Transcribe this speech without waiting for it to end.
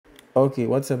Okay,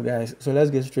 what's up, guys? So let's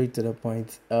get straight to the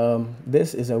point.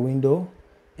 This is a window,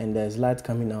 and there's light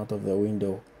coming out of the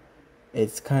window.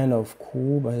 It's kind of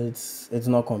cool, but it's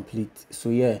not complete. So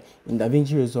yeah, in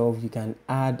DaVinci Resolve, you can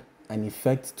add an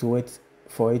effect to it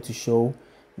for it to show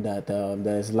that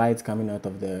there's light coming out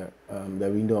of the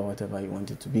window or whatever you want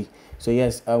it to be. So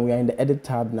yes, we are in the edit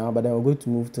tab now, but then we're going to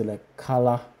move to the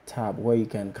color tab where you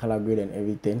can color grade and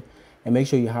everything, and make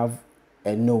sure you have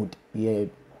a node. Yeah,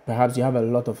 perhaps you have a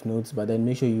lot of nodes, but then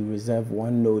make sure you reserve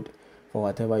one node for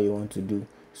whatever you want to do.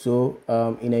 So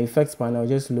in the effects panel,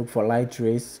 just look for light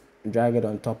trace, drag it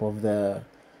on top of the,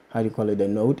 how do you call it, the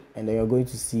node, and then you're going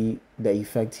to see the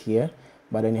effect here,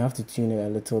 but then you have to tune it a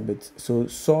little bit. So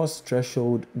source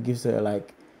threshold gives it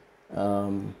like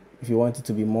if you want it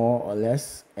to be more or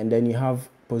less, and then you have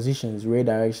positions, ray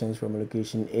directions from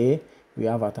location A, we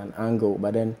have at an angle,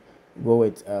 but then go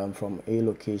with from A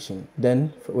location.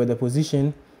 Then with the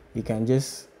position, you can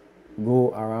just go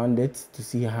around it to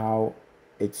see how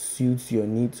it suits your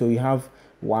need. So you have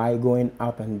Y going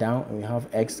up and down, and we have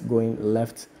X going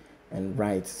left and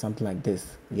right, something like this.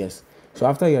 Yes. So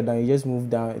after you're done, you just move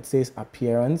down. It says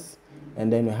appearance, and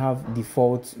then we have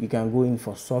default. You can go in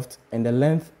for soft, and the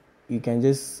length you can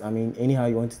just, I mean, anyhow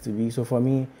you want it to be. So for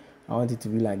me, I want it to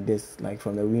be like this, like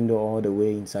from the window all the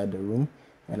way inside the room,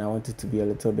 and I want it to be a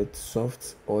little bit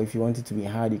soft. Or if you want it to be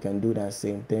hard, you can do that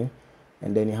same thing.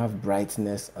 And then you have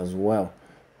brightness as well.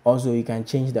 Also, you can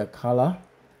change the color.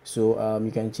 So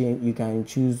you can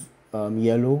choose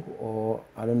yellow, or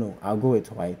I don't know, I'll go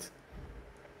with white.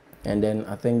 And then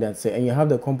I think that's it. And you have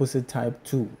the composite type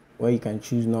too, where you can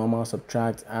choose normal,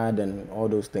 subtract, add, and all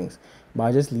those things. But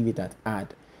I'll just leave it at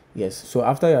add. Yes. So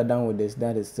after you're done with this,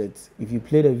 that is it. If you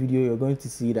play the video, you're going to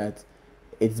see that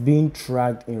it's being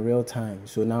tracked in real time.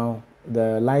 So now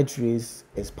the light trace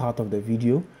is part of the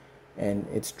video, and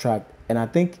it's tracked. And I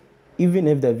think even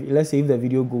if let's say if the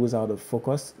video goes out of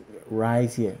focus, right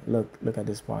here, look at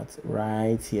this part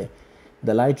right here,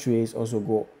 the light trace also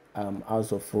go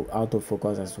out of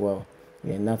focus as well.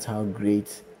 Yeah, and that's how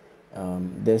great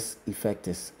this effect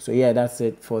is. So yeah, that's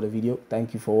it for the video.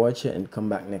 Thank you for watching, and come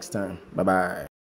back next time. Bye bye.